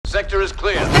sector is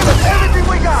clear. Give us everything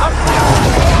we got!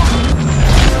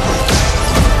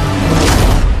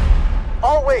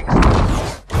 All wings.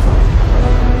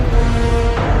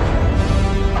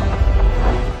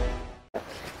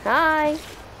 Hi.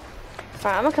 Alright,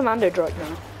 I'm a commando droid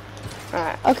now.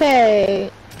 Alright.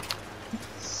 Okay.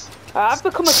 I've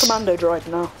become a commando droid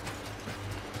now.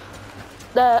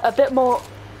 They're a bit more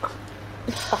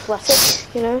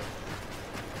athletic, you know?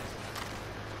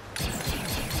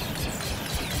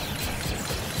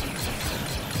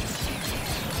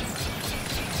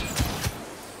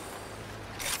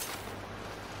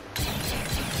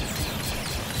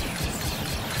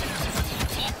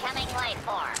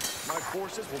 My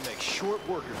forces will make short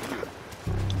work of you.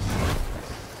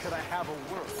 Could I have a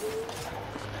word?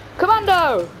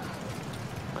 Commando!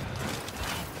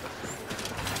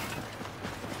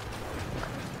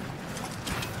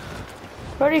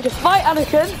 Ready to fight,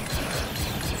 Anakin!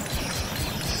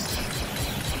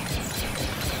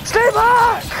 Stay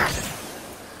back!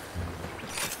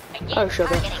 Oh,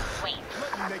 sugar. Let me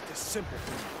make this simple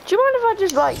for you. Do you mind if I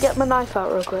just, like, get my knife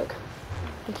out real quick?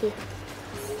 Thank you.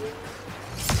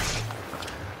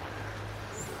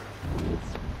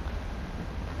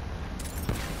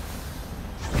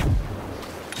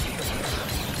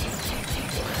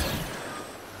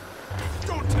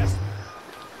 Don't test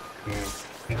me.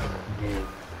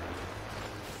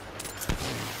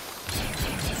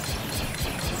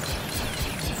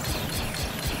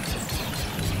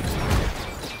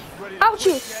 Ready to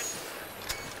Ouchie! quit yet?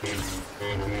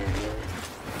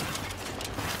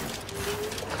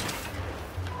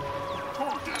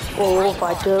 Oh,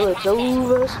 fight till it's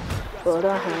over. Put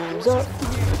our hands up.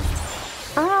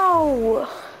 Ow!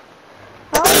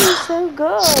 How are you so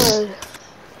good?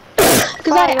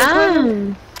 Because I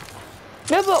am.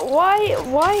 No, but why?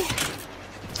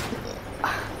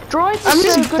 Droids are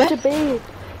so good to be.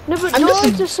 No, but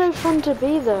droids are so fun to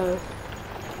be though.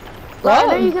 Like, I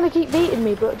know you're gonna keep beating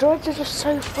me, but droids are just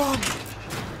so fun.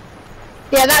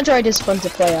 Yeah, that droid is fun to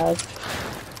play as.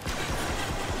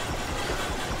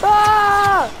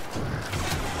 Ah!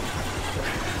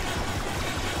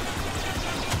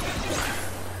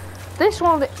 This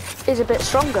one is a bit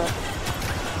stronger.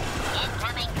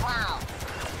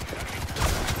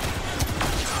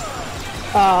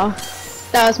 Oh,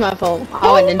 that was my fault.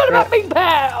 I went in for it. Big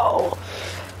pow!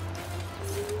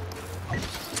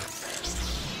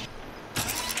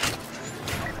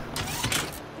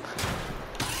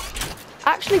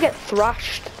 Actually get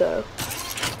thrashed though.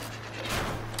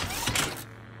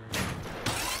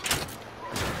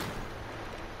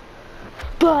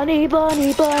 Bunny,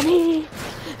 bunny, bunny,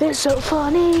 it's so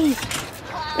funny.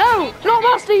 No, not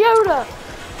Master Yoda.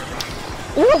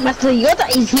 Ooh, Master Yoda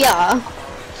is here.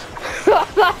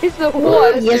 That is the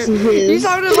worst. Yes, he is. You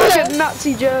sounded like a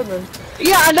Nazi German.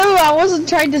 Yeah, I know. I wasn't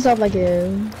trying to sound like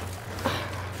him.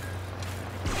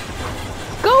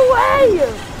 Go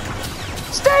away!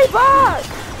 Stay back!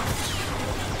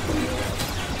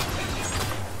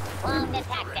 Clone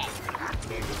detected.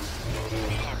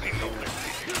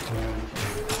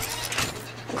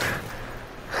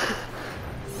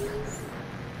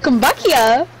 Come back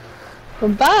here.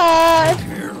 Come back.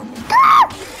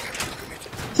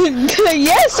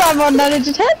 Yes, I'm on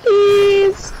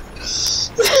 910.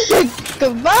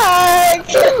 Come back.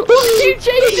 Why are you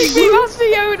chasing me, Master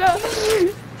Yoda?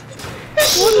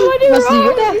 What do I do wrong?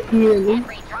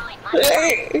 Every droid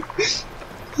must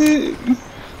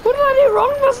What did I do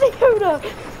wrong, Master Yoda?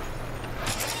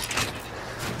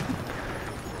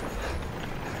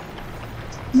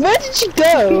 Where did you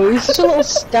go? You're such a little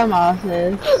scum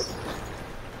artist.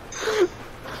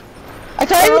 I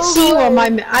can't even see where my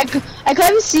I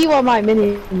can't even see where my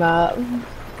mini map.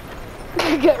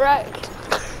 Get wrecked.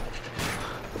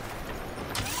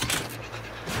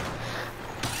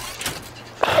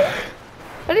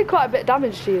 I did quite a bit of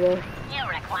damage to you though. You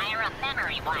require a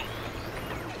memory wipe.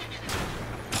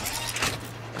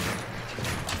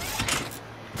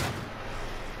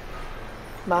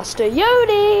 Master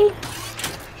Yodi!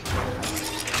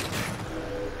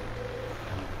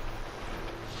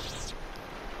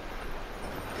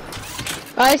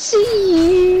 I see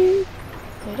you.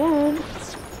 I don't.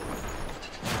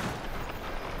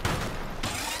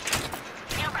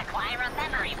 You require a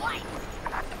memory wipe.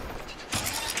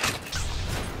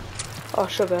 Oh,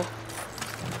 sugar.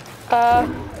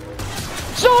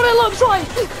 So what it looks like!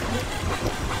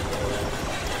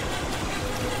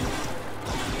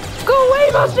 Go away,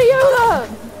 Master Yoda!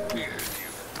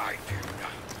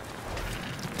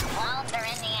 Clones are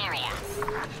in the area.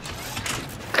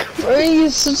 Why are you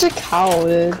such a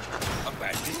coward? Cause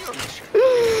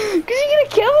you're gonna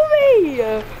kill me!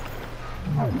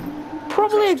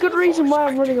 probably a good reason why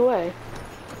I'm running away.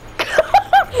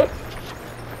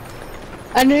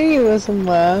 I knew you were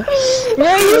somewhere.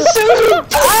 No, you're so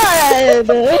bad!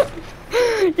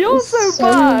 You're so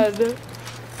bad!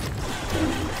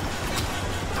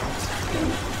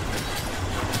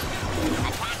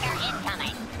 Attacker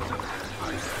incoming.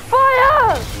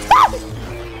 Fire!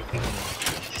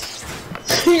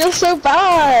 You're so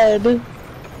bad!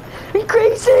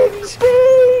 Increasing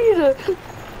speed!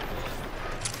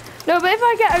 No, but if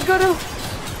I get a good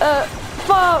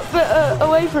far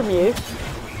away from you.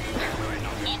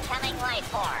 Incoming life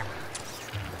form.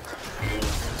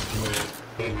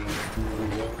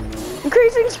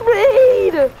 Increasing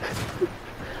speed!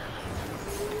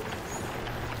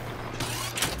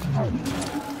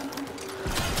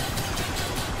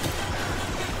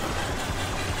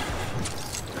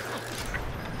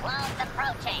 Clones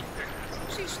approaching.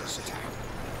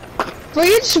 Well,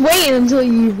 you're just waiting until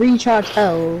you recharge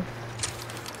health.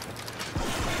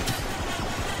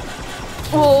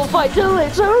 We'll fight till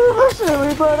it's over, so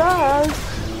we put ours.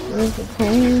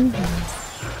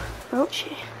 Oh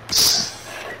shit.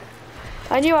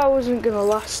 I knew I wasn't gonna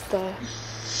last there.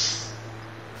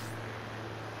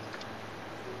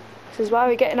 This is why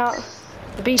we're getting out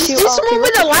the B2 Just someone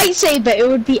with a lightsaber, it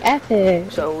would be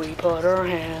epic. So we put our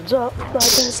hands up like the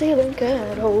ceiling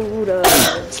can hold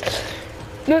us.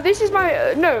 No, this is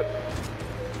my no.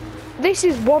 This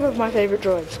is one of my favorite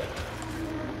droids.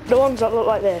 The ones that look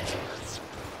like this.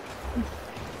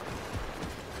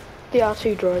 The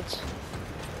R2 droids.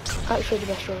 Actually the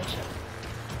best droids.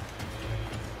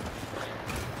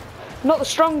 Not the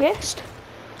strongest,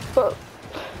 but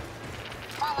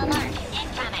Full alert.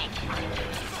 Incoming.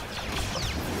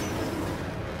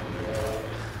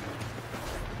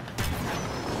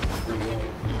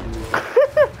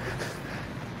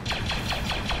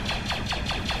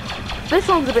 this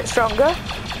one's a bit stronger.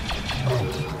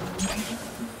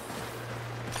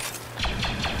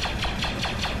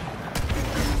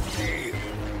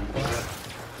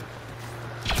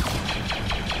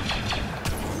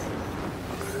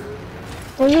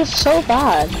 Well, you're so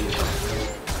bad.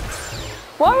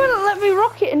 Why won't it let me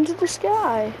rocket into the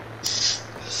sky?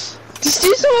 Just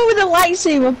do someone with a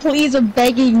lightsaber, please, I'm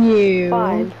begging you.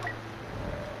 Fine.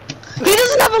 He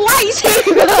doesn't have a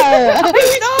lightsaber!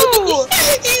 No!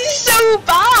 He's so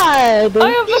bad! I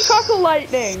have the crackle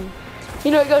lightning. You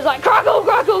know, it goes like crackle,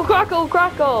 crackle, crackle,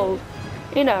 crackle.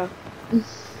 You know.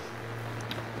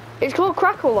 It's called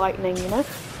crackle lightning, you know.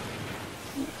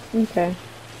 Okay.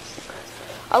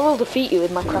 I will defeat you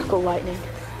with my crackle lightning.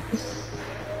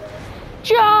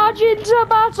 Charge into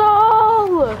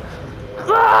battle!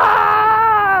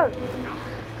 Ah!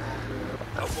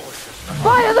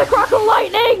 Fire the crackle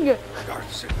lightning!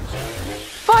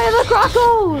 Fire the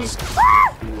crackles!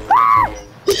 Ah! Ah!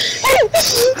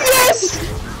 Yes!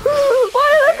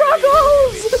 Fire the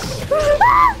crackles!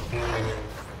 Ah!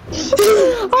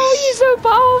 Oh, you're so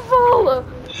powerful!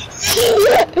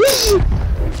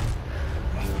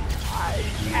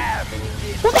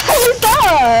 What the hell is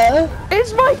that?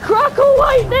 It's my crackle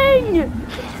lightning!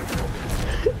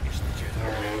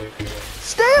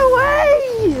 Stay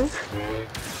away!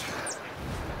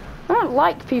 I don't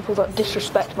like people that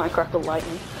disrespect my crackle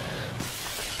lightning.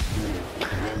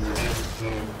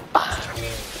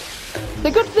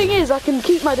 The good thing is I can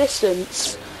keep my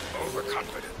distance.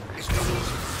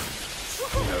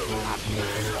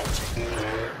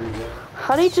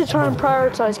 I need to try and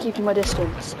prioritize keeping my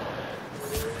distance.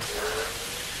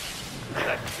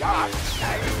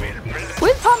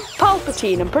 With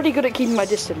Palpatine, I'm pretty good at keeping my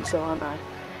distance, though, aren't I?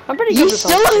 I'm pretty good with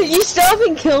Palpatine. You still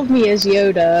haven't killed me as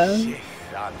Yoda.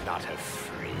 I'm not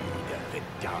afraid of the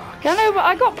dark. Yeah, I know, but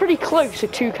I got pretty close to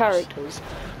two characters.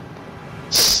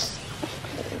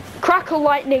 Crackle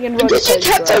Lightning and Roller But you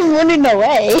kept on running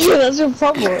away. That's your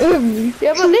problem.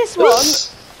 Yeah, but this one,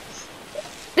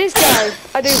 this guy,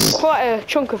 I do quite a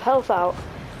chunk of health out.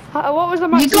 What was the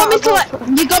max? You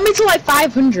got me to like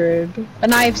 500,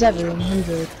 and I have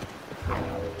 700.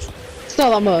 It's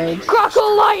not that much.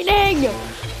 Crackle Lightning!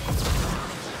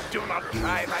 Do not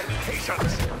try my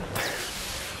patience.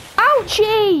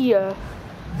 Ouchie!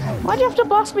 Why'd you have to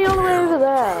blast me all the way over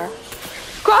there?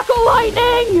 Crackle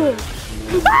Lightning!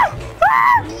 Ah!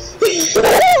 Ah!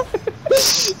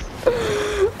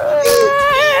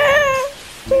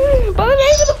 By the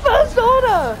name of the First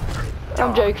Order!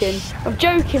 I'm joking. I'm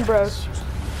joking, bro.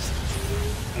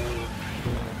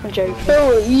 I'm joking.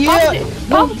 Oh, yeah.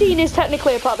 Palpatine is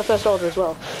technically a part of the First Order as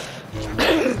well.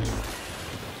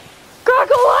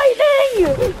 Crackle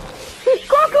Lightning!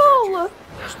 Crackle!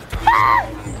 Ah!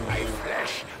 My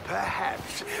flesh,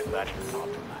 perhaps, but not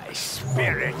my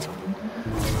spirit.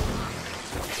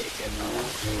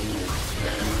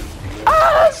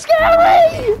 Ah,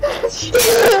 scary!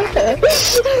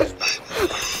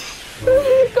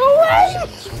 Go away!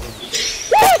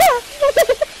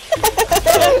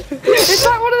 It's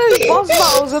like one of those boss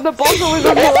battles and the boss always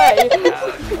on the way.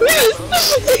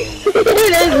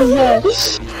 It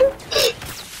is.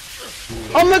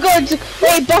 Oh my god,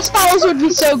 wait, boss battles would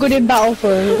be so good in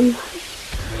Battlefront.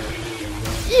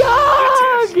 It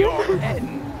is your Yeah!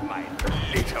 end, my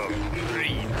little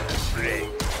green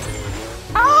friend.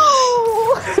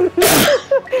 Ow!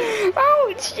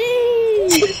 Ouchie!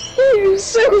 You're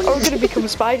so I'm gonna become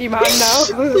Spidey-Man now.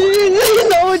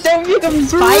 No, don't become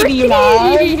Spidey,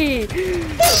 man.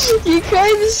 You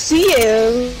can't see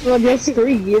him on your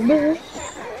screen.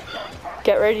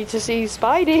 Get ready to see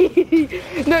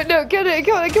Spidey. No,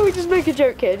 can we just make a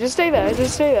joke here? Just stay there,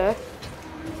 stay there.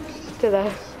 Stay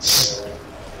there.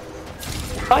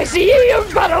 I see you, you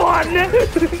better one!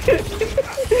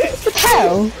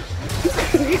 Hell?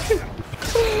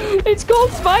 It's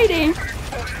called Spidey.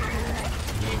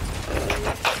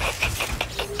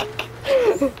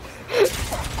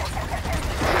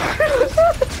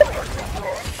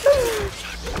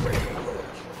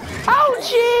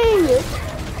 Ouchie!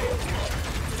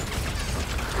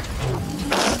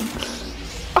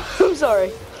 I'm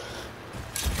sorry.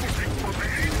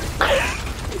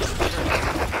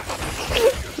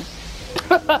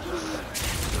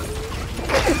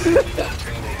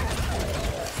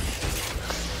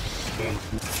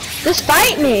 Just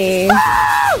fight me!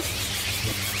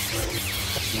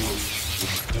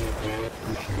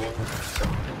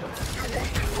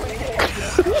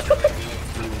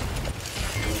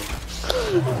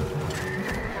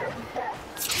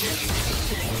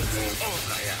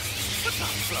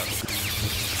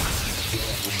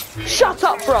 Shut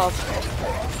up, bruv!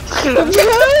 Bro,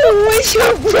 what's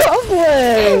your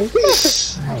problem?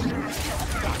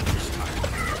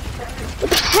 What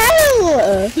the hell?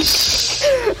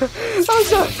 I'm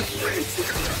sorry.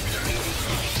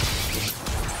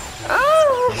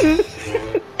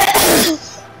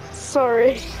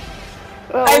 Sorry.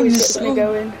 Oh, I'm gets so me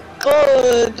going.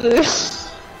 good.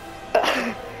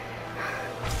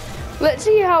 Let's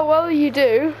see how well you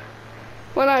do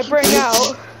when I bring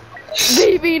out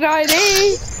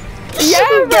BB-9E.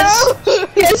 Yeah, bro.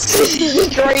 Yes,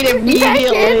 destroyed immediately.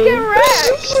 Get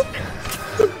wrecked.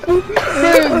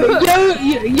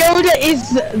 Yoda is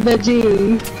the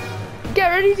G. Get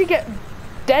ready to get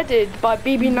deaded by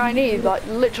BB-9E, like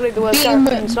literally the worst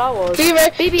character in Star Wars. Get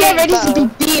ready to be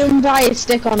beaten by a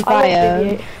stick on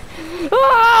fire.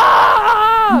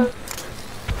 Ah!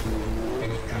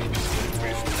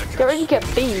 Get ready to get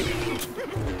beat.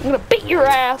 I'm gonna beat your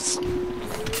ass.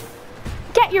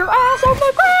 Get your ass on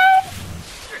the ground!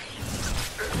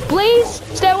 Please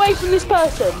stay away from this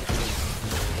person.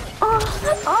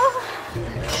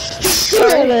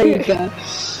 Sorry. There you go.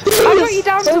 I got you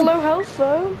down to low health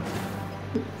though.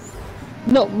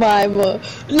 Not my mom.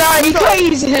 No, you can't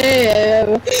use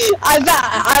him. I'm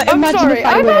sorry,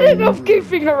 I've had enough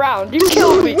goofing around. You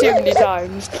killed me too many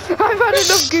times. I've had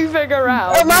enough goofing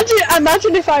around.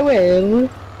 Imagine if I win.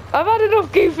 I've had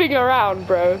enough goofing around,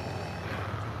 bro.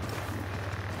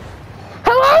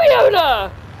 Hello,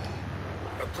 Yoda!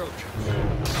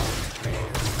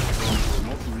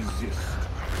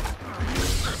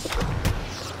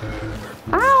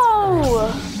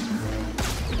 Ow!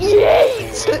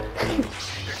 Yeet!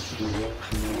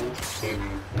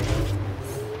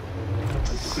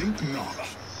 Think not.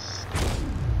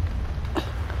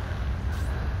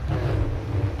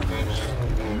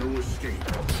 No escape.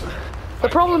 The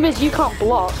problem is you can't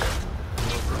block.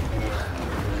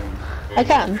 I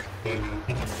can.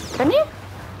 Can you?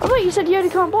 I thought you said you only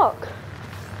can't block.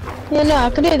 Yeah, no, I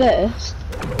can do this.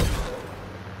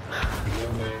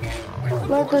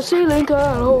 Like the ceiling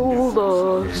can hold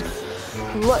us.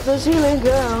 Like the ceiling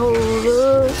can hold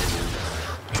us.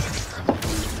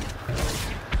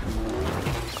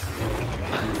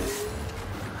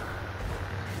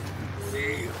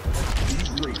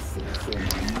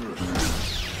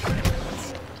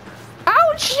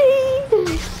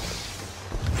 Ouchie!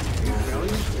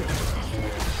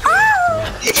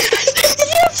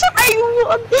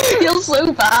 You're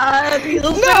so bad. You're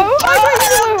so No, bad. I got you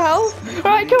low health.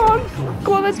 Alright, come on.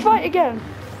 Come on, let's fight again.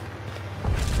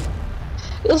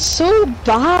 You're so I'm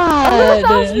bad.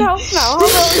 1,000 health now. How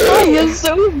about we fight? You're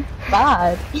so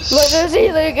bad. Let the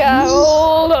ceiling can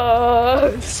hold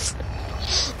us.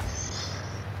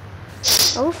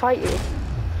 I will fight you.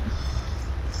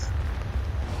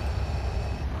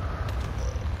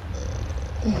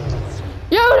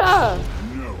 Yoda!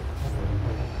 No.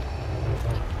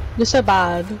 You're so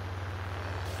bad.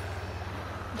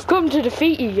 I've come to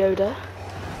defeat you, Yoda.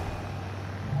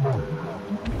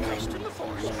 Trust in the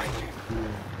Force, Anakin.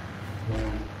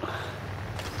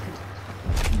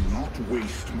 Do not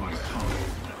waste my time.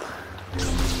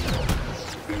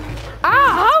 Ah,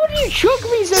 how do you shook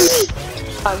me so?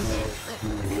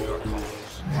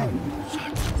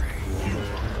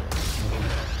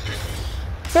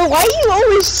 Bro, why are you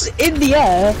always in the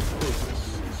air?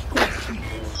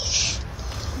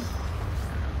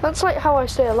 That's like how I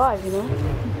stay alive, you know?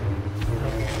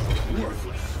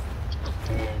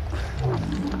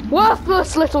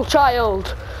 Worthless little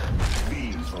child!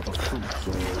 These are the fruits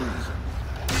of treason.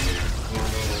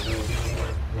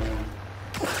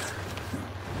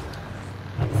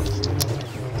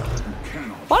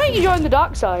 Why don't you join the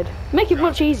dark side? Make it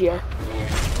much easier.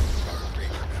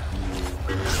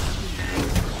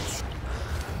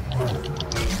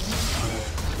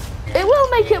 It will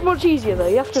make it much easier though,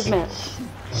 you have to admit.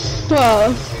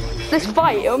 Well, This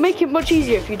fight, it'll make it much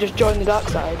easier if you just join the dark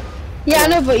side. yeah, I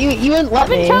know, but you wouldn't let I've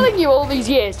been me. telling you all these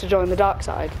years to join the dark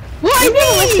side. What I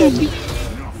mean?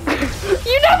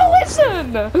 You never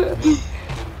listen!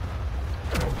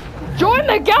 Join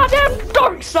the goddamn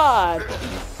dark side!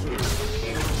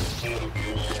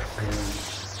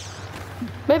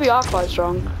 Maybe I'm quite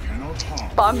strong,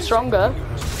 but I'm stronger.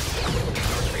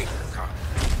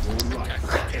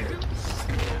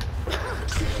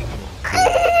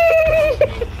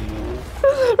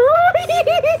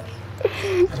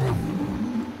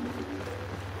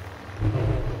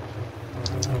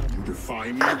 You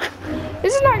defy me?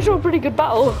 This is an actual pretty good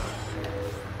battle. Do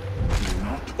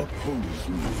not oppose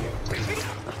me.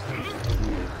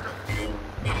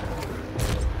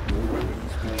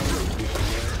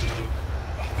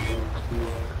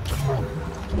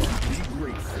 Be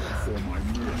grateful for my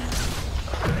mercy.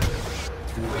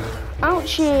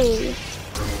 Ouchie.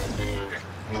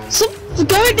 So,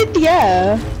 going in the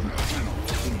air.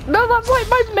 No, that's like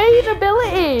my main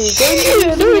ability. Going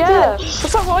into the air.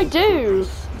 That's like what I do.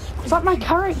 It's like my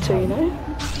character, you know?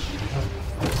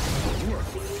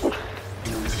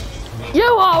 You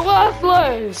are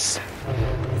worthless!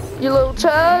 You little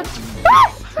turd.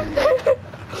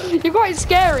 You're quite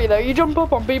scary though, you jump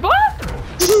up on people.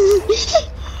 You're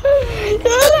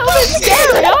a little bit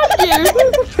scary, aren't you?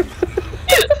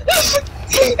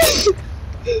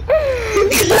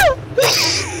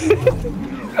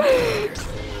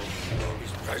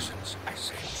 His presence, I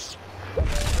sense.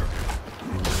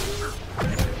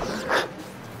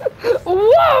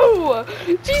 Whoa!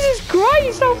 Jesus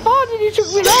Christ, how far did you chuck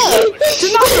me there? To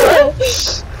Nazareth?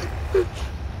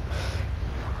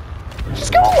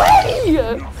 Just go away!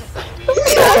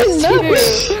 No.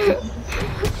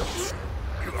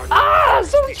 Ah!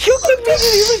 Stop chucking me to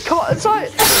the other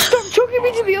Stop chucking me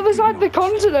to the other side of the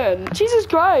continent! Jesus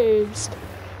Christ!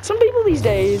 Some people these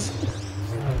days.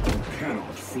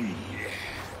 Cannot flee.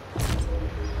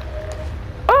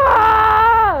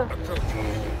 Ah!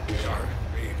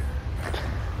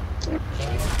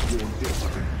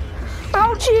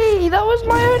 Ouchie! That was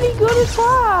my only good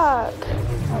attack!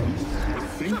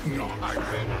 Think not.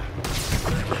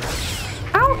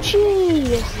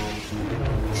 Ouchie!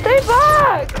 Stay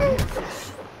back!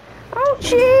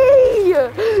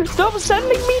 Ouchie! Stop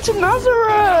sending me to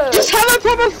Nazareth! Just have a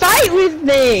proper fight with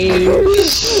me.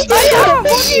 I have!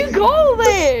 What do you call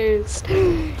this?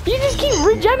 You just keep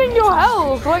regenerating your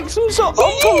health like some sort of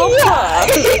Oompa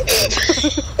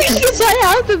Because I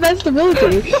have the best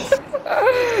ability.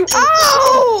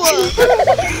 Ow!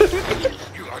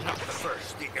 You are not the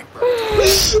first, the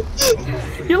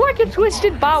Emperor. You're like a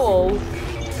twisted bowel.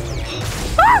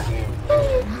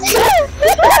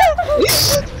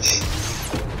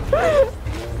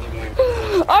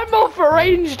 I'm more for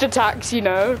ranged attacks, you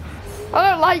know.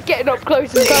 I don't like getting up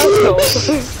close and personal.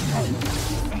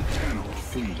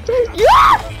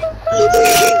 Yeah!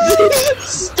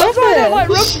 Stop That's why I don't it. like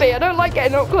rugby. I don't like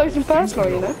getting up close and personal,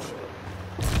 you know.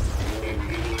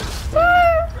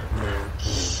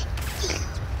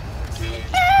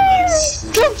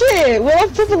 Stop it. We'll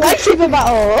have proper lightsaber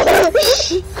battle.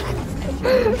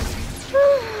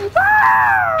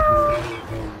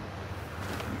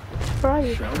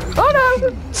 Right. Oh no!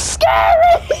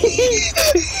 Scary!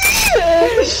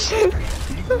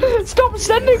 Stop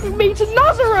sending me to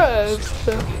Nazareth!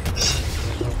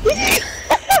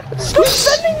 Stop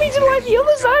sending me to like the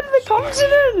other side of the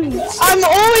continent! I'm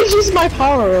always using my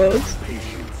power-ups.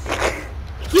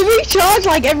 You recharge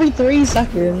like every 3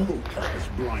 seconds.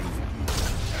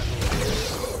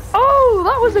 Oh,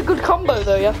 that was a good combo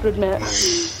though, you have to admit.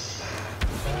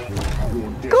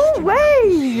 Go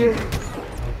away!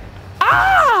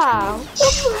 Ah!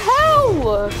 What the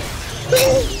hell?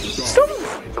 Stop!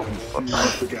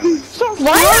 Stop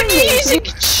Why aren't you throwing using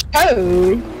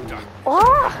choke?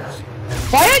 Ah,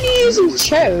 Why aren't you using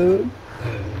choke?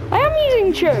 I am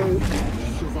using choke.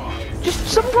 Just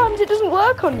sometimes it doesn't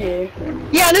work on you.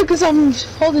 Yeah, I know, because I'm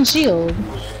holding shield.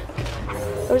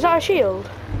 Or is that a shield?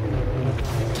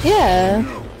 Yeah.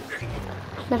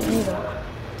 Never knew that.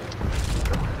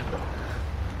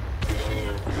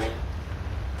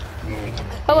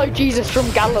 Hello, Jesus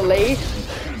from Galilee.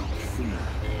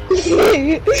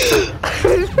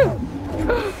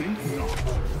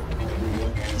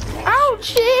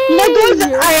 Ouchie! No,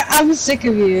 guys, I'm sick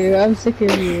of you. I'm sick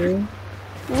of you.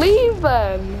 Leave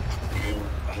them.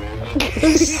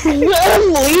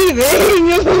 I'm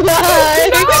leaving. Bye.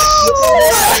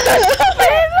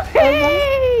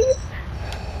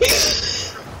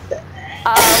 I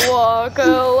walk a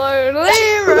lonely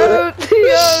road, the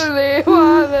only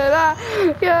one that I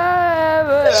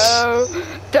ever know.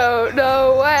 Don't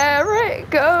know where it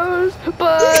goes,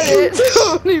 but it's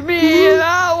only me and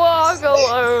I walk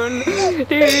alone.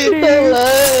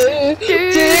 Hello.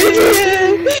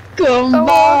 Come I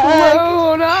walk back.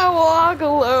 alone, I walk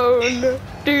alone.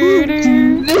 Do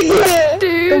do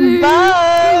Come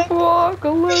back. walk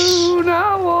alone,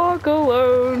 I walk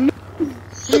alone.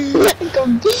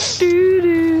 Come Do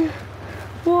do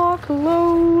walk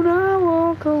alone, I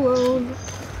walk alone.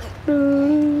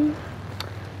 Do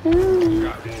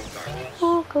do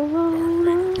walk alone, I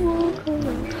walk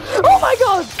alone. Oh my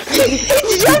God! Did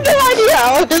you have no idea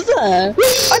what was that?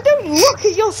 I don't look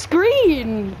at your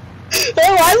screen.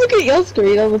 Oh, I look at your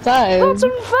screen all the time. That's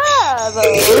unfair, though.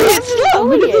 It's That's not.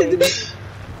 bullying.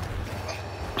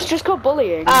 It's just called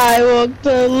bullying. I walked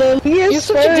the loneliest You're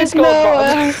such a road Discord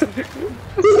nowhere.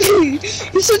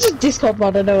 bot. You're such a Discord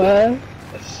mod, Noah.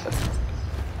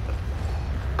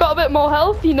 Got a bit more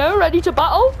health, you know, ready to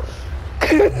battle.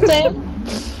 Same.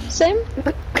 Same.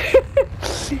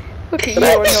 Look at you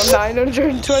on your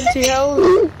 920 health.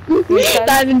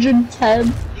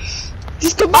 910.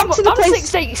 Just come back to the I'm place.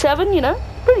 687, you know,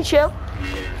 pretty chill,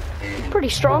 pretty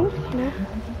strong, you know.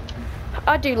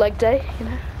 I do leg day, you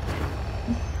know.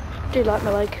 Do like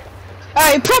my leg.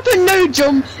 Alright, proper no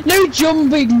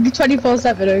jumping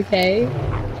 24/7, okay?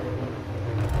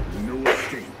 No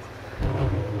escape.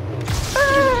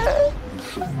 You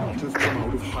should not have come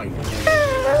out of hiding.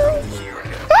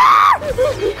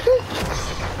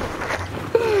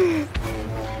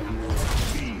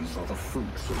 These are the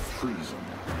fruits of treason.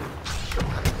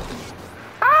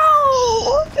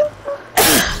 Ow!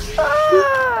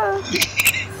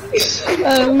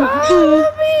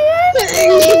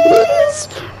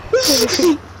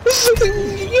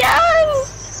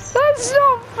 Yes! That's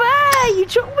not fair! You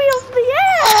took me off the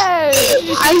edge!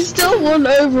 I still won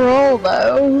overall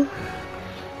though.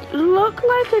 Look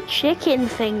like a chicken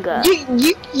finger.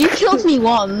 You killed me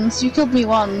once. You killed me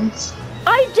once.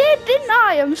 I did, didn't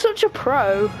I? I'm such a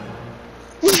pro.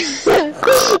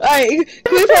 Alright,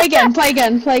 can we play again?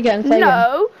 Play again.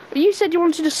 No, you said you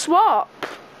wanted to swap.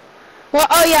 Well,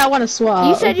 oh yeah, I want to swap.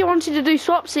 You said you wanted to do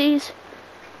swapsies.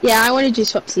 Yeah, I want to do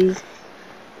swapsies.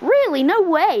 Really? No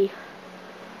way.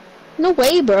 No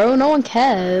way, bro. No one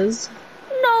cares.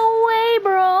 No way,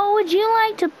 bro. Would you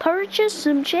like to purchase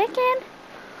some chicken?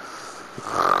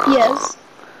 Yes.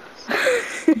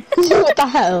 What the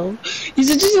hell? He's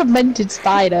just a demented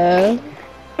spider.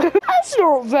 That's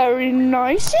not very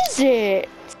nice, is it?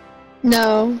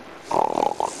 No.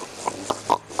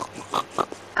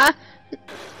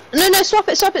 No, swap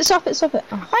it.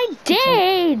 Oh, I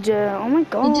did. Oh my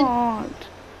god.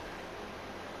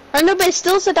 I know, but it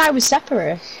still said I was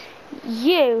separate.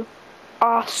 You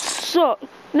are so...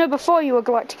 No, before you were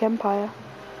Galactic Empire.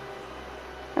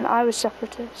 And I was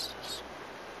Separatists.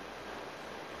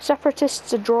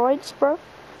 Separatists are droids, bro.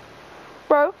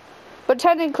 Bro. But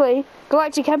technically,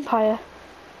 Galactic Empire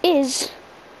is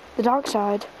the dark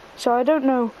side. So I don't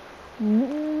know.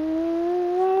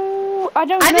 I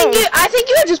don't know. I think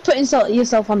you're just putting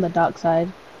yourself on the dark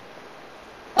side.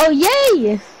 Oh,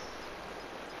 yay!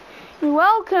 You're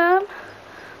welcome.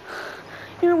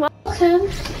 You're welcome.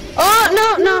 Oh,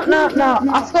 no.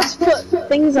 I forgot to put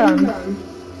things on.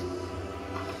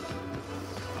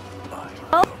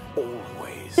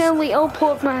 Finley, I'll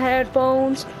put my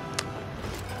headphones.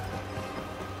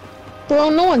 Bro,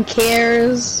 no one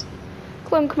cares.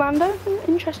 Clone Commando,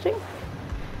 interesting.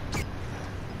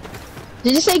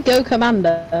 Did you say go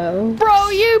commando? Bro,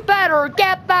 you better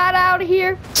get that out of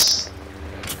here.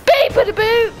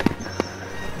 Beep-a-da-boop.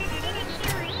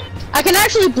 I can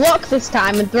actually block this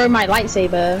time and throw my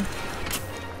lightsaber.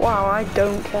 Wow, I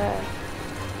don't care.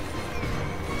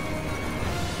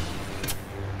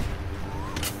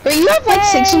 But you have like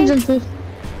Hey. 650.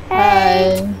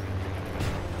 Hey.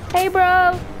 Hey,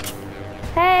 bro.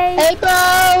 Hey. Hey,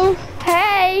 bro.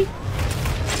 Hey.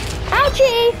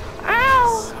 Ouchie.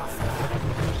 Ow.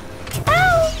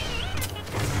 Ow.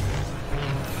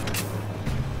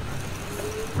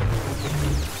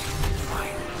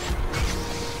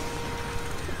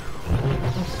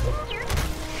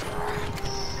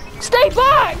 Stay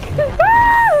back.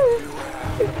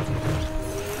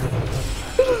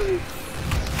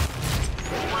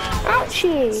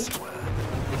 Ouchie.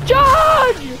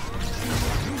 Charge.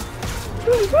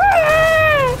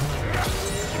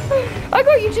 I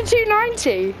got you to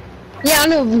 290. Yeah, I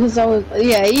know because I was.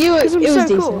 Yeah, you. It was so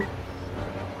decent. cool.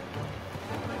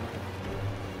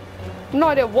 No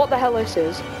idea what the hell this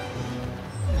is.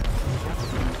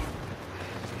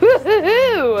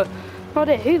 Woohoo! No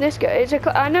idea who this guy is.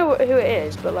 I know who it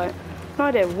is, but like, no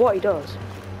idea what he does.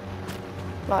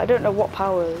 Like, I don't know what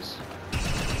powers.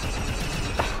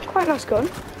 Quite a nice gun.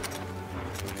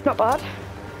 Not bad.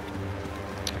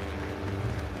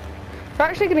 We're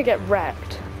actually gonna get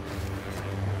wrecked.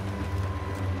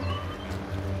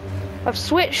 I've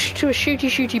switched to a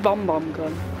shooty bomb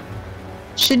gun.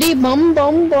 Shitty bomb.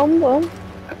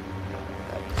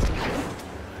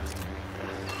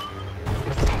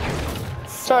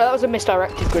 Sorry, that was a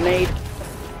misdirected grenade.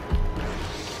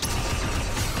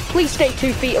 Please stay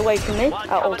 2 feet away from me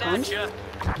at all times.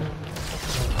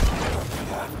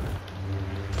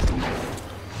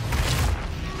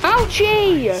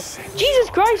 Ouchie! Jesus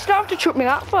Christ, don't have to chuck me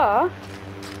that far.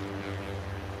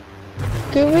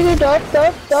 Give me the dop.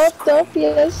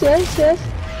 Yes.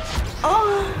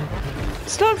 Oh,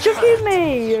 stop chucking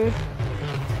me!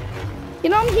 You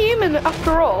know I'm human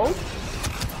after all.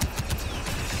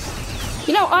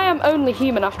 You know I am only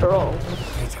human after all.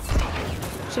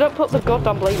 So don't put the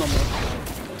goddamn blame on me.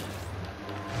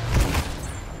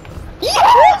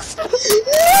 Yes!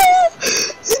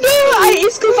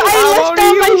 It's because I left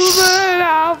out my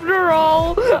after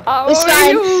all. I'm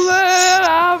only human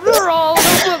after all.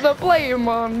 Don't put the blame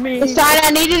on me. It's fine,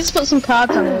 I needed to put some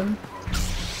cards on him.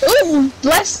 Ooh,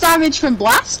 less damage from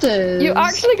blasters. You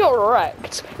actually got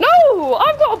wrecked. No,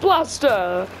 I've got a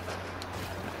blaster.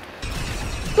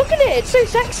 Look at it, it's so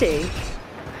sexy.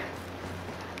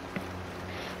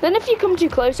 Then if you come too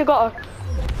close, I've got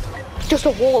just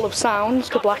a wall of sounds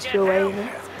to blast you away.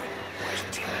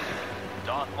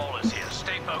 Darth Maul is here.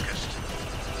 Stay focused.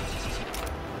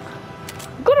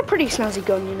 I've got a pretty snazzy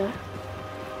gun, you know.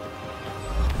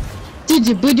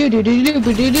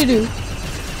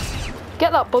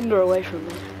 Get that bunder away from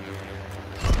me.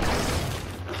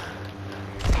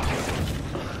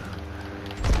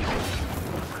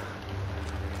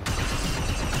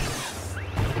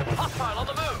 Hostile on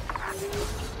the move.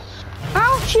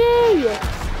 Ouchie!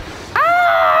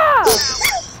 Ah!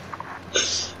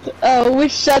 I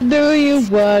wish I knew you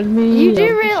want me. You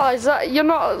do realise that you're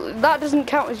not. That doesn't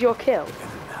count as your kill.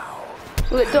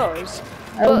 Well, it does.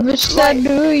 I But, wish like, I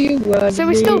knew you wanted me. So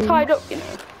we're still tied up, you know.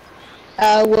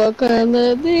 I walk on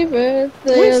the river.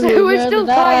 We're still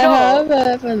tied up.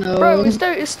 Bro, What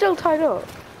it's still tied up.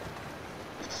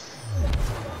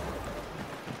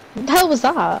 the hell was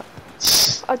that?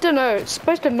 I don't know, it's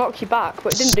supposed to knock you back,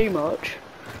 but it didn't do much.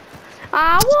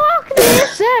 I walk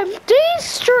this empty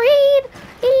street,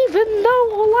 even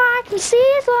though all I can see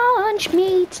is lunch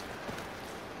meat.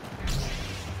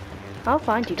 I'll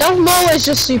find you. Darth Maul is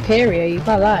just superior, you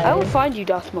can't lie. I will find you,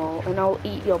 Darth Maul, and I'll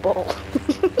eat your ball.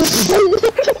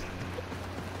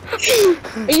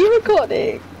 Are you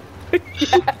recording?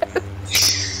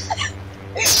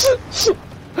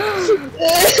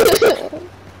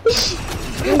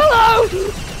 Hello!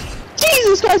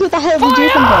 Jesus Christ, what the hell did you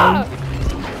come Fire!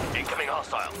 from? Incoming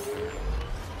hostile.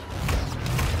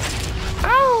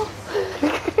 Ow!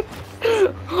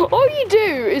 All you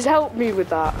do is help me with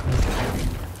that.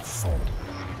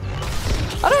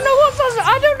 I don't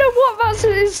know what that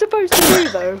is supposed to do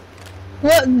though.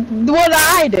 What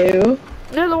I do?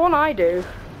 No, the one I do.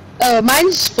 Oh,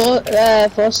 mine's four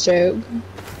stroke.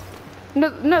 No,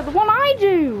 the one I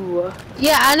do.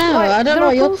 Yeah, I know. Like, I don't the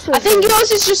know. I think repulsor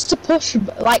yours is just to push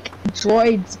like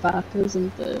droids back or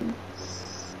something.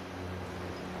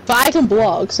 But I can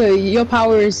block, so your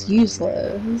power is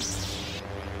useless.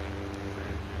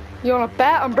 You wanna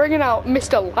bet? I'm bringing out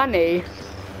Mr. Lanny.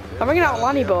 I'm bringing out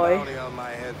Lanny Boy.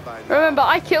 Remember,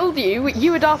 I killed you.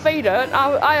 You were Darth Vader, and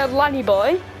I had Lanny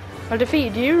Boy. I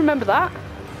defeated you. Remember that?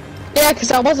 Yeah,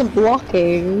 because I wasn't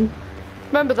blocking.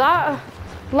 Remember that?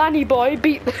 Lanny Boy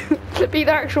beat the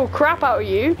actual crap out of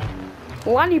you.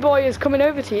 Lanny Boy is coming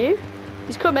over to you.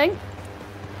 He's coming.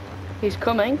 He's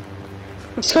coming.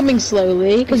 It's coming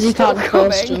slowly because you Still can't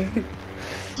trust coming. him.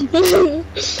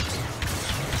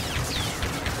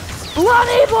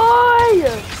 Lanny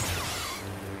Boy!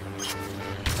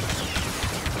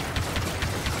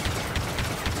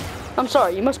 I'm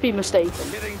sorry, you must be mistaken.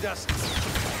 Getting dusty.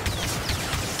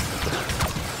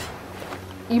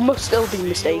 You must still be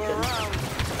mistaken.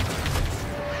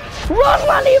 Run,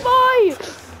 Lanny boy!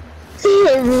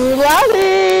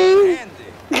 Running!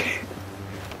 Andy.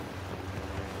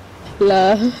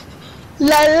 La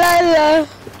la la la.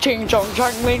 Ching chong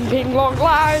chang ling ping long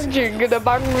lang, ching a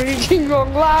bang ring ching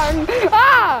long lang.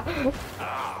 Ah!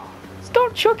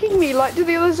 Stop chucking me like to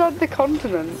the other side of the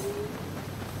continent.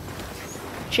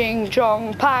 Ching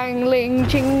chong pang ling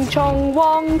ching chong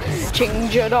wong, ching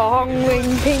jadong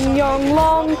ling ping yong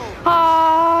long.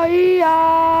 Hi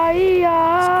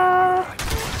ya.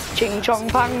 Ching chong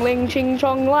pang ling ching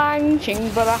chong lang, ching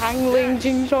bada hang ling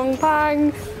ching chong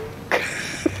pang.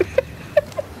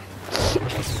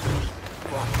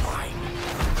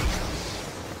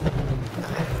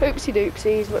 Oopsie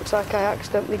doopsies, looks like I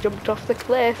accidentally jumped off the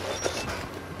cliff.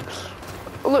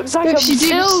 Looks like I'm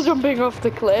still jumping off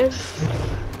the cliff.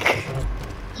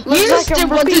 You just didn't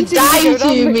want to die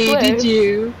to me, did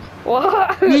you?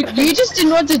 What? You just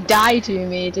didn't want to die to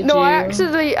me, did you? No, I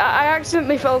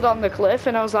accidentally fell down the cliff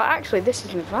and I was like, actually, this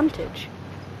is an advantage.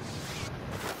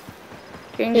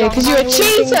 Yeah, because you're a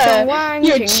cheater!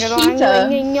 You're a cheater!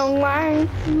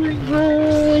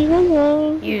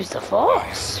 Use the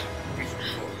force.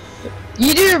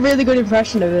 You do a really good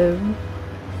impression of him.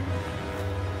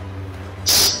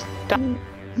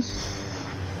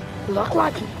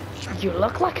 You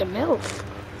look like a MILF.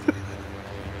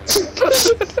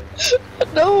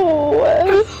 No,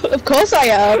 of course I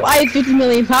am. I had £50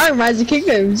 million in Rise of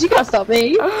Kingdoms. You can't stop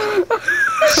me.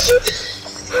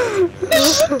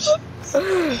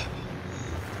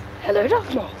 Hello,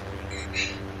 Daphne.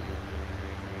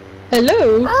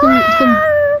 Hello.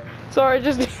 Sorry,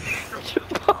 just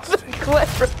jump off the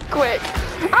cliff real quick.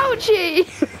 Ouchie!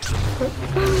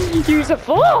 Use the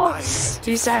force,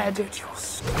 he said.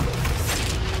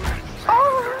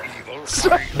 Oh,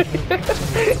 sorry.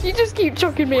 You just keep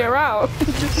chucking me around.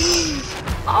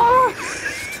 Oh.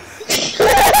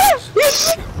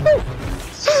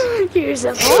 Use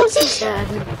the force, he said.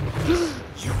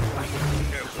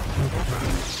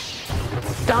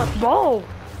 Darth Maul,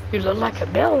 you look like a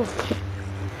MILF.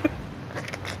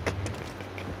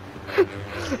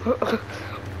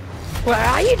 Where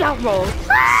are you, Darth Maul?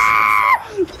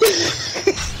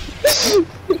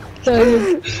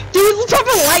 Dude, let's have a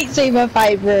lightsaber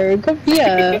fight, bro. Come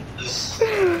here.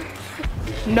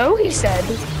 No, he said.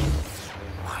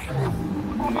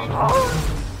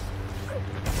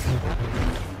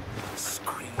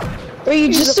 Bro,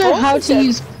 you just know how to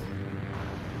use.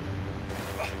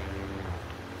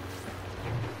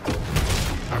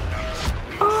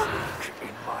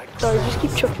 Sorry, just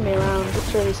keep chucking me around.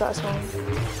 It's really satisfying.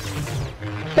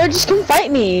 Bro, just come fight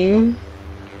me.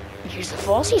 Use the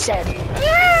force, he said.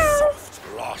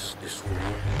 Lost this war.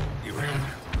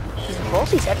 Use the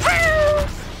force, he said.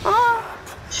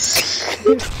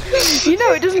 You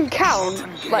know, it doesn't count.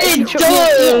 Like, if you It chuck me-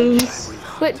 does.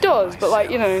 Well, it does, but like,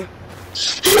 you know.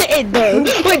 It does.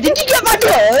 Wait, did you get back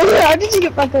up? How did you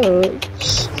get back up?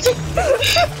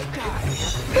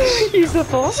 Use the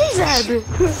force, he said.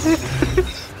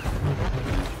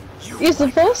 Use the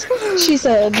force? She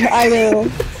said, I will.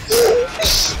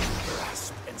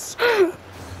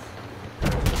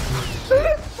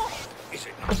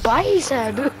 Goodbye, he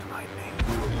said.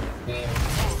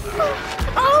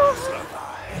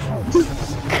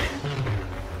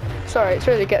 Sorry, it's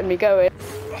really getting me going.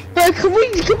 Bro, can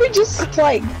we just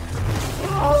like?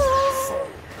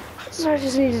 Sorry, I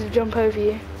just needed to jump over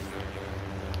you.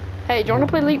 Hey, do you want to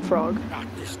play leapfrog?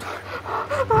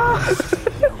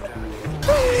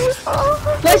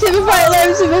 Let's hit the fire.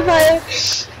 Let's hit the fire.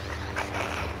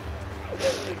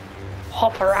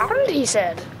 Hop around, he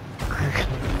said.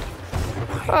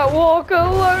 I walk a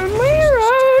lonely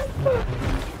road.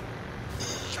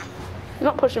 You're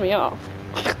not pushing me off.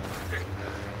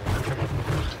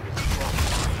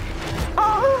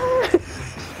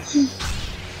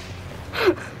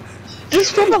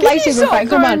 Just from a lightsaber fight.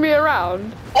 Come on. Me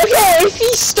around. Okay, if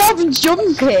you stop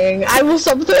jumping, I will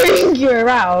stop throwing you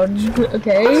around.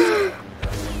 Okay.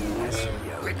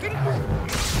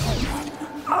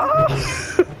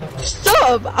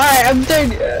 Stop! Alright, I'm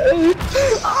done.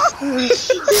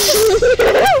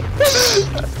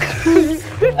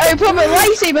 I put my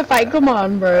lightsaber fight. Come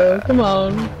on, bro. Come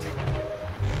on.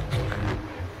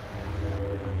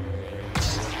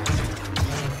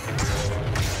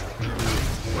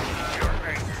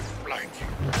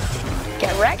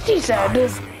 Get wrecked, he said.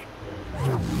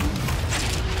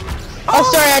 Oh,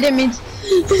 sorry, I didn't mean to.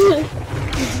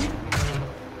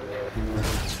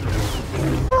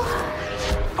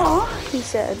 Oh, he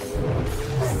said.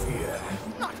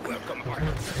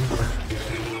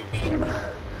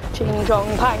 Ching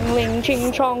chong pang ling,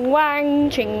 ching chong wang,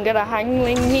 ching gada hang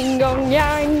ling, yin gong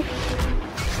yang.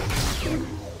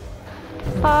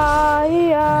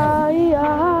 Ay, ay,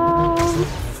 ay.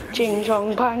 Ching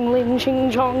chong pang ling, ching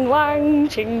chong wang,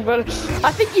 ching but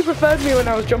I think you preferred me when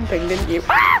I was jumping, didn't you?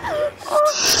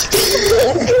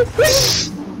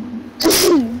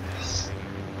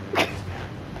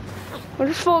 I'm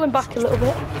just falling back a little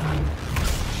bit.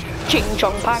 Ching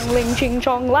chong pang ling, ching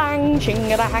chong lang, ching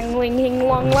gada hang ling, hing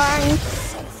long lang.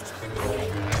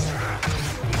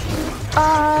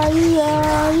 Ay,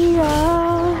 ay,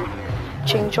 ay.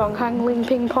 Ching chong hang ling,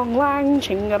 ping pong lang,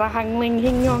 ching gada hang ling,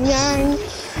 hing yong yang.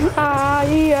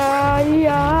 Ay, ay,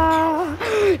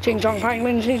 ay. Ching chong pang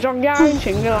ling, ching chong yang,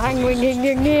 ching gada hang ling, hing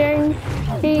yang yang.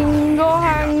 Hing go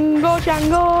hang go chang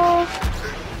go.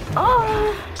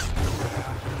 Oh.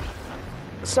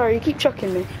 Sorry, you keep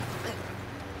chucking me.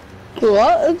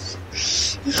 What?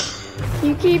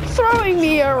 You keep throwing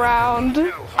me around,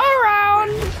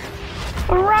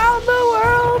 around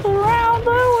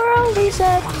the world, he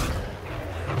said.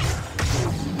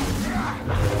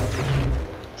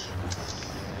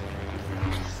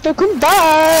 So come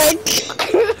back!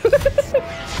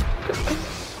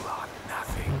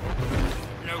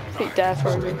 You dare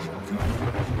throw me.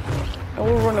 I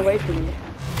will run away from you.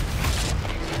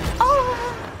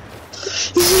 Oh.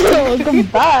 So come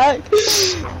back!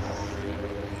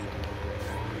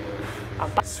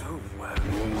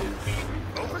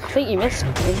 I think you missed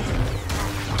me.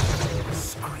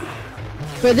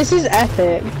 But this is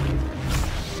epic.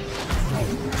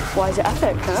 Why is it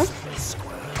epic, huh?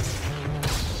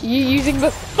 You using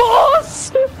the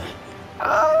force?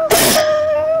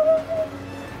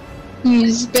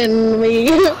 You spin me.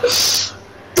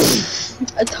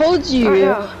 I told you, Oh,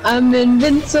 yeah. I'm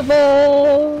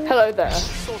invincible. Hello there.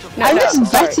 No, I'm no, just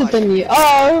sorry. better than you.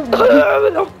 Oh,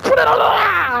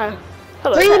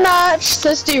 Hello there. rematch.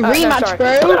 Let's do No, rematch, sorry.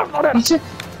 bro.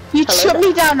 You Hello took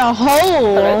me down a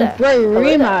hole, there. bro. Hello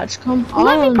there. Rematch. Come on.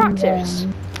 Let me practice.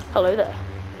 Hello there.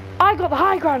 I got the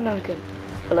high ground, Duncan.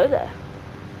 Hello there.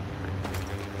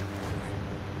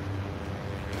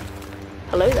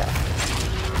 Hello there.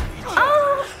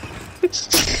 Ah!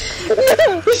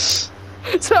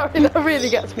 Sorry, that really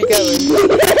gets me going.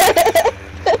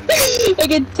 I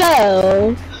can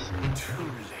tell.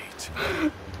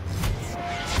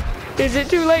 Is it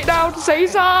too late now to say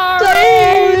sorry?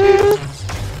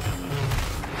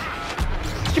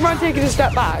 Do you mind taking a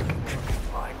step back?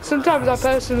 Sometimes I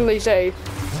personally say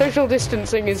social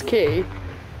distancing is key,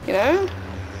 you know?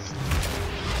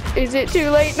 Is it too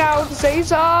late now to say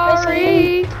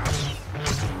sorry?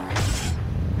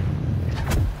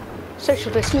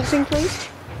 Social distancing, please.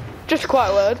 Just a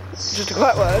quiet word. Just a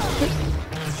quiet word.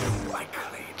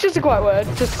 Just a quiet word.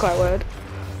 Just a quiet word.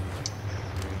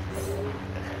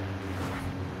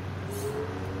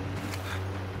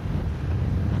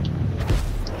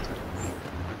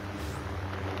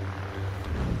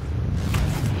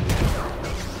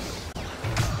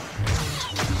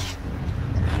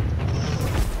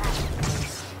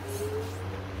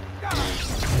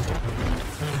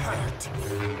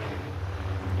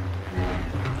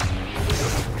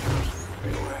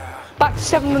 Back to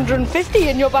 750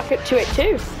 and you're back at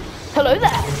 282. Hello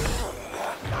there.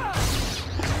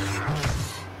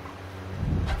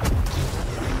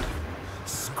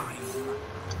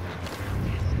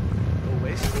 You're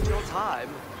wasting your time.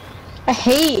 I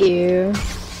hate you.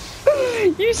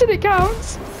 You said it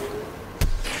counts.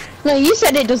 No, you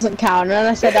said it doesn't count, and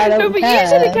I said I don't No, but care. you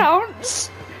said it counts.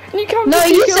 And you counted No,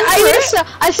 two you kills said for it.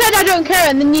 I said I don't care,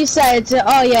 and then you said,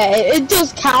 oh yeah, it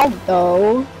does count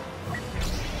though.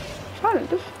 Fine, it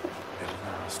does.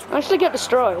 I actually get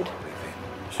destroyed.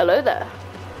 Hello there.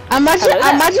 Imagine,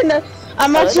 Hello there.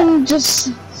 imagine just.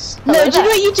 No, Hello do you know there.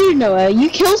 what you do, Noah? You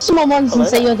kill someone once Hello and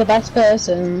say there. you're the best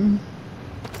person.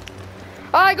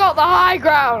 I got the high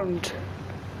ground.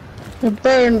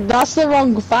 Burn, that's the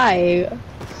wrong fight.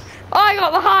 I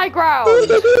got the high ground.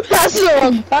 That's the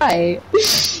wrong fight.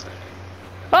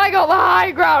 I got the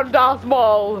high ground, Darth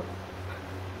Maul.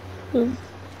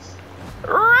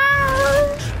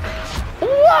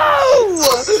 Whoa!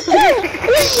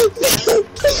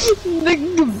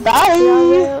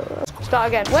 Goodbye. Start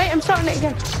again. Wait, I'm starting it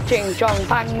again. Ching chong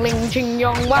pang ling ching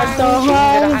yong wang. What the Ching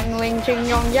hell? gada hang ling ching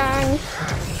yong yang.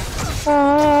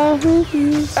 Ah,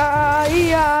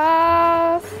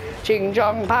 ching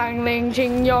chong pang ling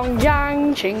ching yong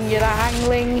yang. Ching gada hang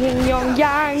ling hing yong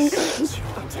yang.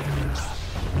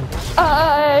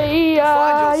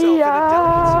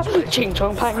 Ching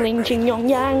chong pang ling ching yong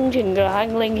yang. Ching gada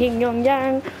hang ling hing yong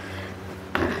yang.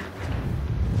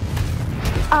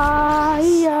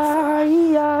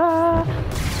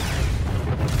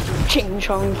 Ching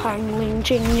chong pang ling,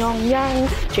 ching yong yang,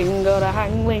 ching go da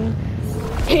hang ling,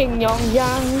 hing yong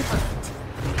yang.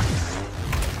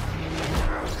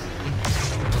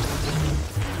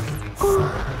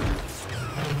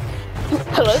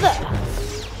 Hello there.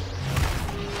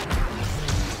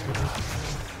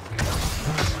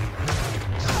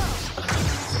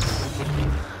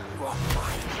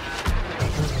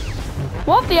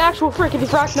 What the actual frickety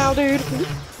frack now, dude?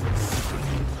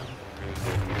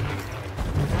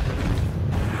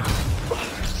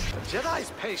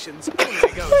 Jedi's patience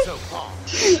only goes so far. I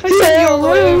said you all the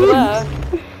way over there.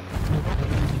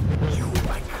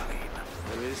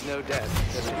 There is no death.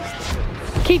 There is the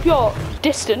truth. Keep your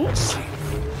distance.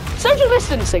 Social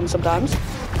distancing sometimes.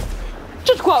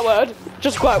 Just a quiet word.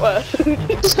 Just a quiet word.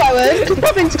 Just quiet word. Could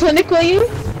pop into clinic, will you?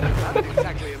 Haven't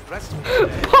exactly impressed me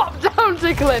today. Pop down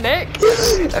to clinic.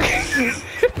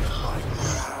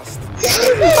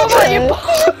 How about you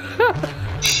pop?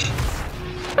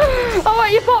 How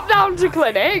about you pop down to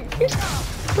clinic?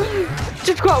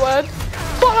 Just a quiet word.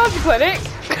 Pop down to clinic.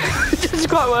 Just a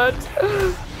quiet word.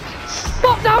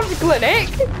 Pop down to clinic.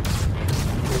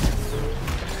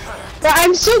 But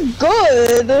I'm so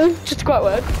good. Just a quiet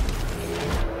word.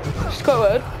 Just a quiet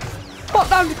word. Pop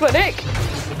down to clinic.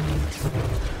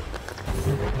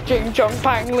 Jing chong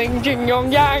pang ling, jing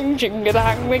yong yang, jing ga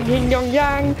dang ling, hing yong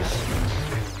yang.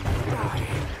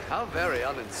 How very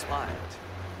uninspired.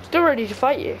 Still ready to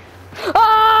fight you.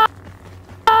 Ah!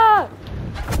 Ah!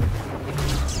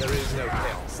 There is no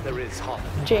chaos. There is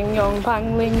harmony. Jing yong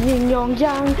pang ling, yin yong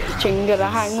yang, jing ga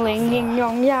dang ling, yin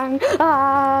yong yang.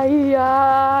 Ah,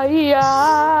 yeah,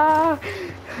 yeah.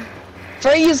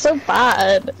 Free is so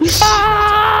bad.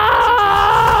 Ah!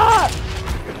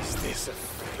 Is this a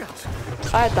fit?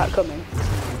 I had that coming.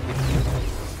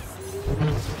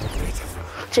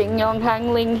 Jing yong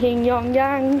hang ling, yin yong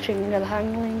yang, jing ga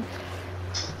dang ling.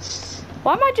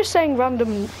 Why am I just saying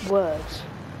random words?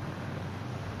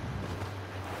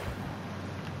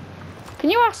 Can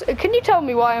you tell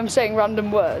me why I'm saying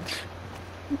random words?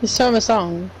 It's from a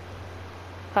song.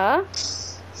 Huh?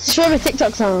 It's from a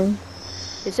TikTok song.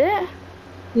 Is it?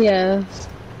 Yeah.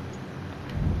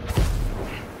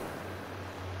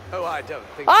 Oh, I don't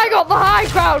think I so. got the high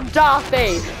ground,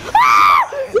 Darthy!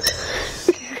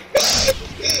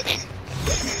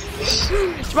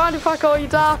 Do you mind if I call you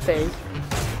Darthy?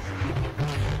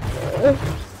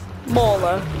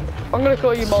 Mauler. I'm gonna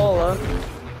call you Mauler.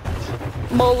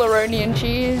 Mauleroni and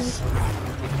cheese.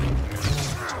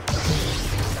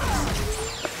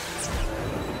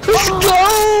 Let's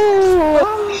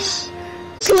go!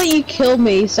 Let's let you kill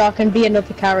me so I can be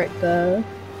another character.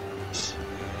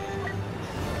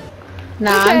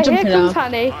 Nah, Okay, I'm here jumping comes off.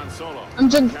 Hanny. Han Solo. I'm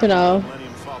jumping off.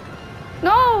 Millennium Falcon.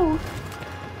 No!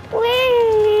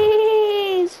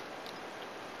 Please!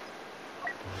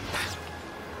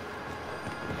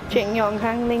 Ching yong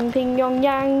hang ling ting yong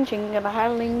yang, ching ga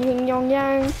hang ling ting yong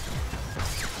yang.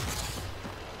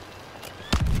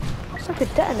 It's like a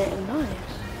detonator, nice.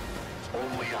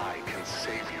 Only I can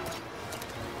save you.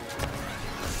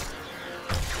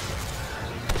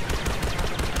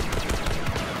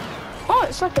 Oh,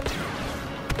 it's like a...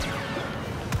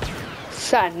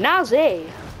 Snazzy!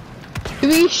 Who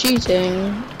are you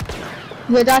shooting?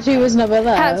 The dad who was never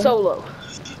there. Han Solo.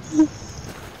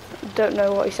 Don't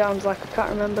know what he sounds like, I can't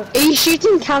remember. Are you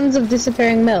shooting cans of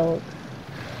disappearing milk?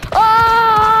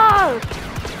 Oh!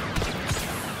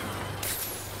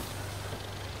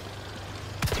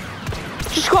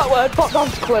 Just quite a word, pop down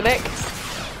to clinic.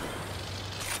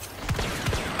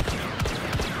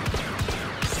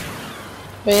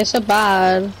 But you're so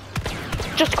bad.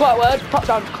 Just quite a word, pop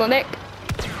down to clinic.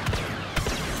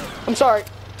 I'm sorry.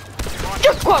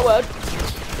 Just quite a word.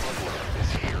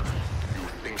 Is here. You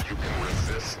think you can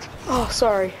resist? Oh,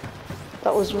 sorry.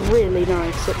 That was really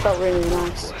nice. It felt really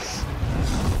nice.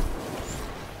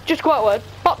 Just quite a word,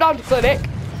 pop down to clinic.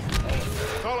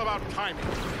 It's all about timing.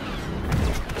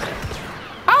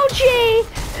 Ouchie!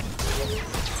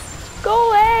 Go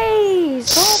away!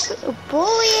 Stop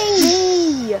bullying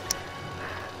me!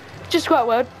 Just quite a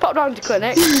word, pop down to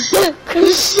clinic.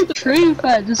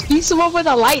 Trooper, just be someone with a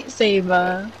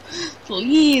lightsaber.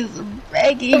 Please, I'm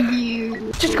begging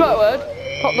you. Just quite a word,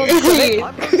 pop down to clinic.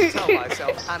 I'm going to tell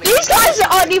myself Anakin. These guys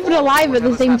aren't even alive at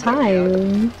the same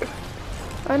time.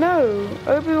 I know,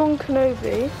 Obi-Wan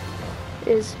Kenobi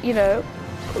is, you know...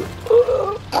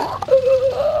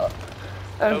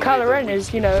 and Kylo Ren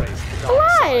is, you know,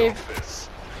 alive!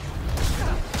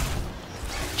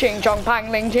 Ching chong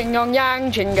pang ling ching yong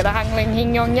yang, ching ga da hang ling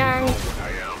hing yong yang.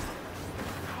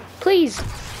 Please,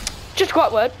 just a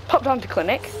quiet word, pop down to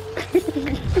clinic.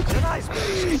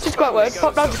 Just quiet word.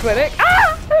 Pop down to clinic.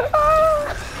 Ah!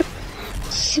 Ah!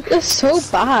 That's so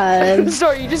bad.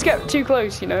 Sorry, you just get too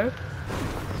close, you know.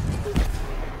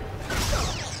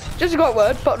 Just a quiet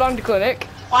word. Pop down to clinic.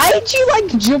 Why did you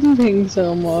like jumping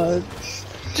so much?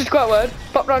 Just a quiet word.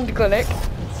 Pop down to clinic.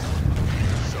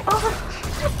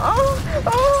 Oh,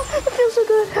 it feels so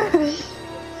good.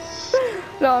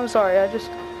 No, I'm sorry.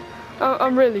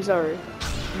 I'm really sorry.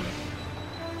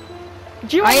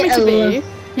 Do you want me to be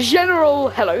General?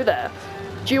 Hello there.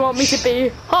 Do you want me to be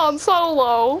Han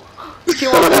Solo? Do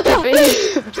you want me to be?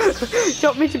 Do you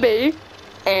want me to be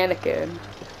Anakin?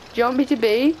 Do you want me to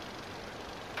be?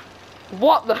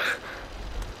 What the?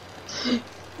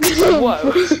 Whoa.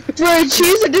 Bro,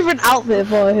 choose a different outfit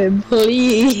for him,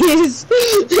 please.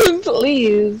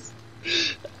 Please.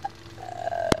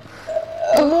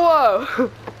 Whoa.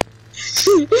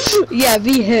 Yeah,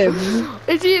 be him.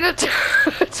 Is he in a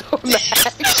turtleneck?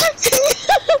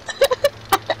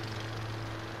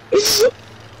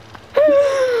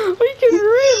 We can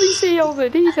really see all the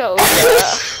details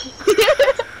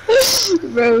there.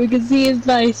 Bro, we can see his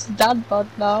nice dad bod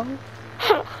now.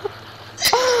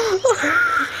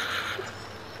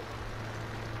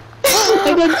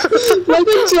 My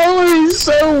controller is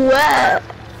so wet.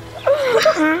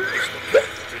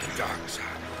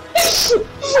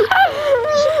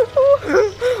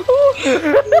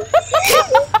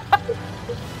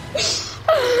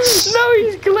 No,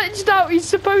 he's glitched out. He's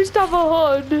supposed to have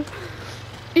a hood.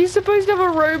 He's supposed to have a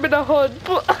robe and a hood,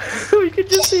 but we can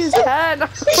just see his hair now.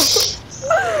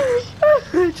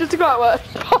 Just a quiet word.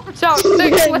 Pops out the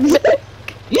clinic.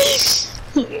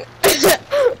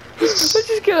 I'm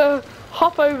just gonna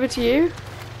hop over to you.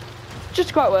 Just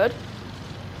a quiet word.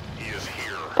 He is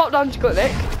here. Pop down to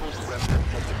clinic.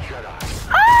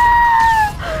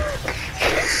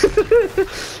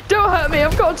 Don't hurt me,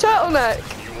 I've got a turtleneck.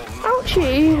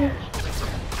 Ouchie.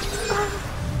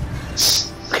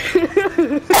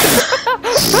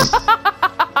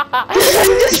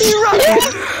 You run.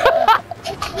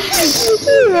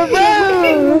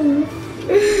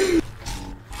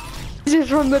 This is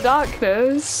from the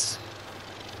darkness.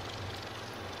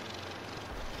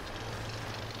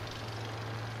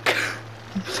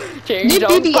 Ching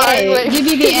dong bangling.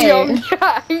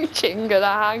 Ching the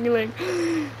hangling.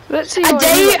 Let's see.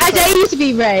 I dare you to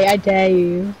be Ray. I dare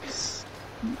you.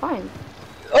 Fine.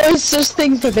 Oh, it's just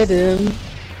things forbidden.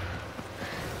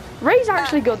 Ray's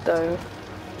actually good though.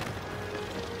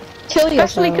 Kill yourself.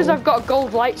 Especially because I've got a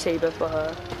gold lightsaber for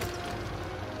her.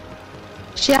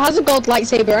 She has a gold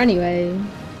lightsaber anyway.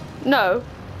 No.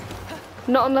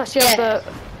 Not unless you have the...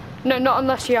 No, not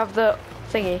unless you have the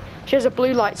thingy. She has a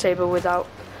blue lightsaber without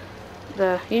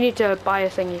the... You need to buy a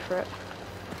thingy for it.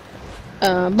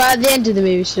 But at the end of the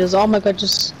movie she does. Oh my god,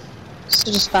 just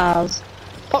fouls.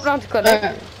 Pop down to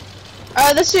clinic.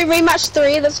 Alright, let's do rematch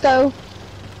 3, let's go.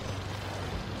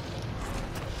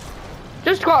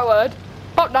 Just a quiet word.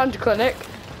 Pop down to clinic.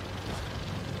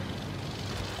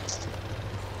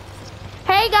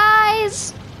 Hey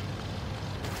guys!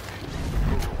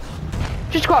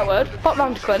 Just a quiet word. Pop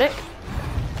down to clinic.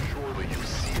 Surely you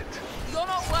see it.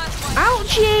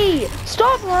 Ouchie!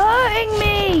 Stop hurting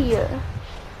me!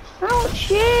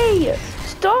 Ouchie!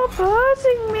 Stop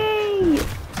hurting me!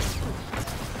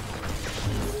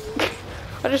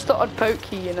 I just thought I'd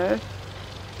poke you, you know.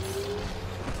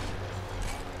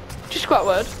 Just a quiet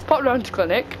word. Pop down to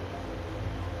clinic.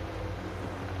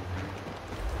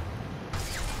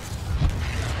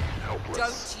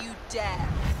 Helpless. Don't you dare.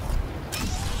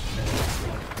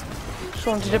 Just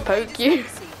wanted to poke you.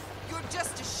 You're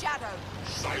just a shadow.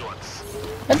 Silence.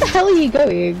 Where the hell are you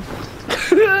going?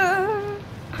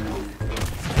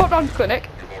 Pop down to clinic.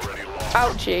 You've already lost.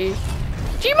 Ouchie.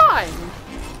 Do you mind?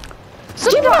 Do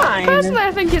you mind? Personally,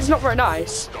 I think it's not very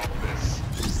nice. Stop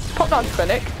this. Pop down to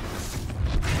clinic.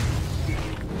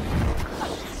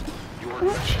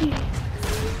 Ouchie.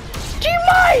 Do you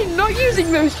mind not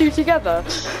using those two together?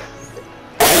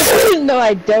 No,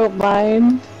 I don't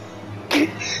mind.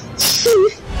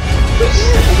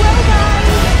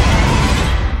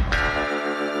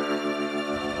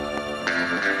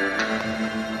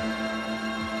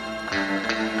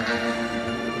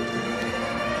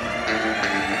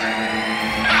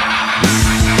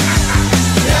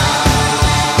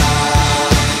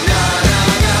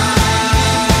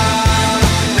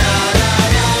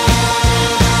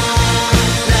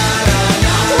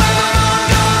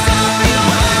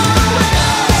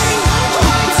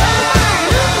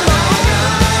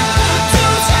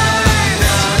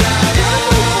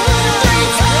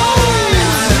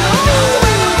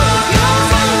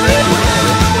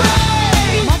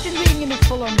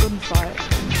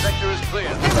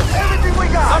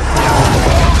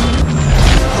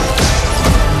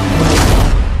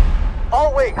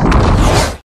 away.